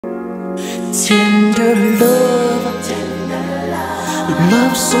tender love,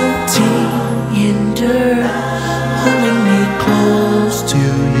 love so tender, holding me close to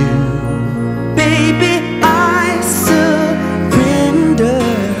you. Baby, I surrender.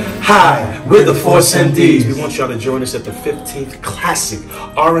 Hi, we're the Force MDs. We want y'all to join us at the 15th Classic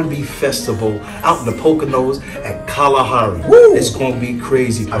R&B Festival out in the Poconos at Kalahari. Woo! It's going to be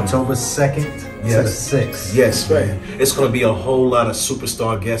crazy. October 2nd to the 6th. Yes, man. It's going to be a whole lot of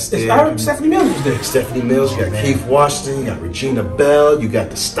superstar guests there. I heard Stephanie Mills was there. Stephanie Mills, you got Keith Washington, you got Regina Bell, you got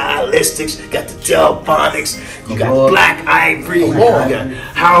the Stylistics, you got the Delphonics, you got Black Ivory, you got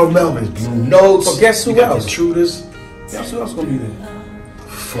Harold Melvin's Blue Notes. But guess who you got else? The Intruders. Guess who else gonna be there?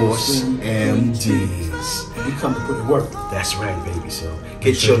 Force MDs. We come to put it work. That's right, baby. So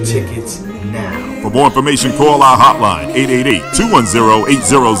get your tickets now. For more information, call our hotline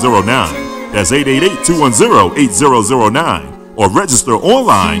 888-210-8009. That's 888-210-8009. Or register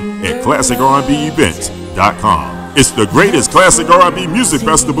online at ClassicRBEvents.com. It's the greatest classic R&B music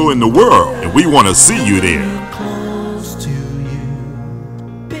festival in the world, and we want to see you there.